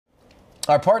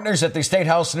Our partners at the State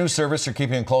House News Service are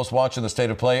keeping a close watch on the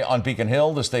state of play on Beacon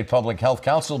Hill. The State Public Health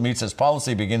Council meets as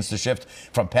policy begins to shift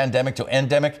from pandemic to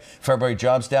endemic. February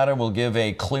jobs data will give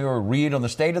a clearer read on the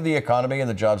state of the economy, and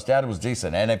the jobs data was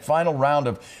decent. And a final round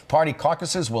of party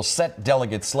caucuses will set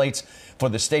delegate slates for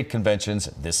the state conventions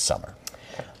this summer.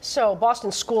 So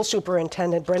Boston School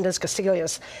Superintendent Brenda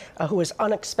Cassellius, who is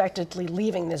unexpectedly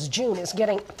leaving this June, is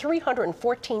getting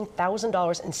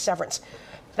 $314,000 in severance.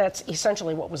 That's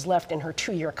essentially what was left in her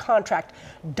 2-year contract.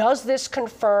 Does this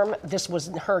confirm this was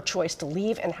her choice to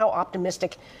leave? And how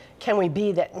optimistic can we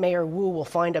be that Mayor Wu will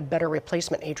find a better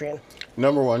replacement, Adrian?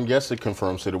 Number one, yes, it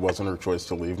confirms that it wasn't her choice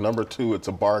to leave. Number two, it's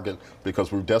a bargain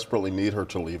because we desperately need her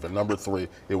to leave. And number three,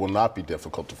 it will not be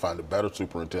difficult to find a better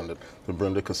superintendent than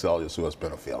Brenda Cassellius, who has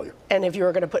been a failure. And if you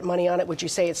were going to put money on it, would you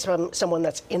say it's from someone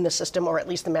that's in the system, or at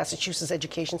least the Massachusetts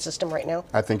education system right now?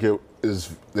 I think there's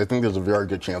a very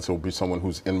good chance it will be someone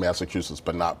who's in Massachusetts,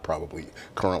 but not probably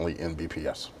currently in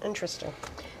BPS. Interesting.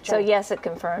 So yes, it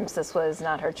confirms this was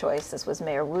not her choice. This was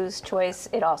Mayor Wu's choice.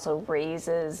 It also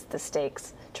raises the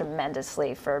stakes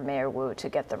tremendously for Mayor Wu to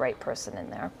get the right person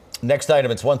in there. Next item,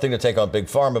 it's one thing to take on Big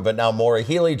Pharma, but now Maura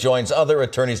Healey joins other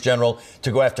attorneys general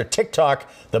to go after TikTok,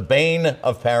 the bane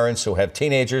of parents who have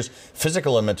teenagers.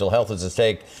 Physical and mental health is at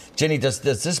stake. Ginny, does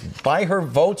this buy her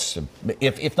votes,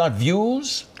 if not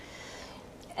views?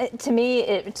 To me,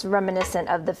 it's reminiscent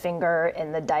of the finger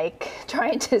in the dike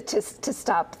trying to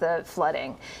stop the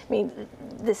flooding. I mean,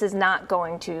 this is not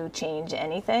going to change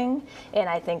anything, and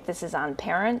I think this is on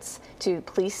parents to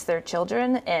police their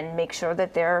children and make sure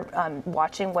that they're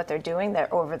watching what they're doing.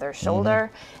 They're over their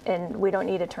shoulder, and we don't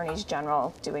need attorneys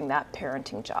general doing that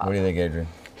parenting job. What do you think, Adrian?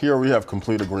 Here we have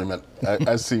complete agreement.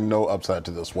 I see no upside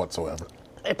to this whatsoever.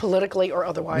 Politically or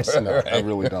otherwise? No, I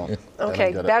really don't.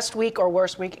 Okay, best week or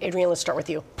worst week? Adrian, let's start with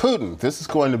you. Putin. This is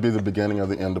going to be the beginning of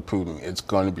the end of Putin.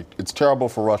 It's terrible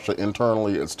for Russia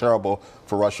internally. It's terrible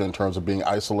for Russia in terms of being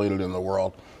isolated in the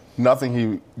world. Nothing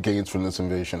he gains from this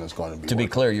invasion is going to be. To be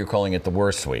clear, you're calling it the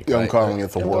worst week. Yeah, right? I'm calling it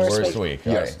the worst week.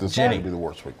 Yes, right. this is going to be the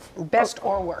worst week. Best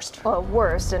or worst? Well,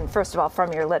 worst, and first of all,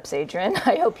 from your lips, Adrian,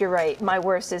 I hope you're right. My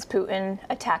worst is Putin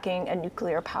attacking a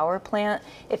nuclear power plant.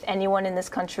 If anyone in this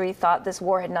country thought this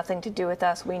war had nothing to do with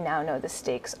us, we now know the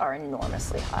stakes are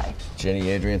enormously high. Ginny,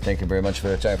 Adrian, thank you very much for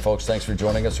your time. Folks, thanks for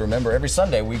joining us. Remember, every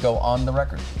Sunday we go on the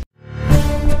record.